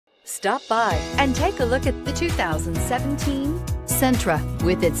Stop by and take a look at the 2017 Sentra.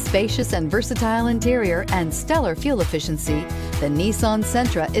 With its spacious and versatile interior and stellar fuel efficiency, the Nissan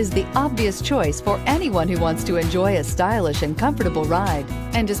Sentra is the obvious choice for anyone who wants to enjoy a stylish and comfortable ride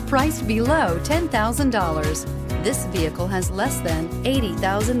and is priced below $10,000. This vehicle has less than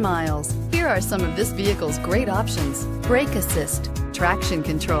 80,000 miles. Here are some of this vehicle's great options: brake assist, traction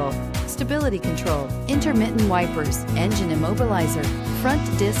control, stability control, intermittent wipers, engine immobilizer, front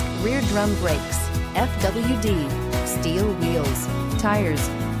disc rear drum brakes, FWD, steel wheels, tires,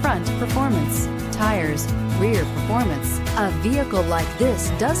 front performance, tires, rear performance. A vehicle like this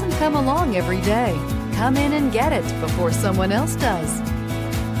doesn't come along every day. Come in and get it before someone else does.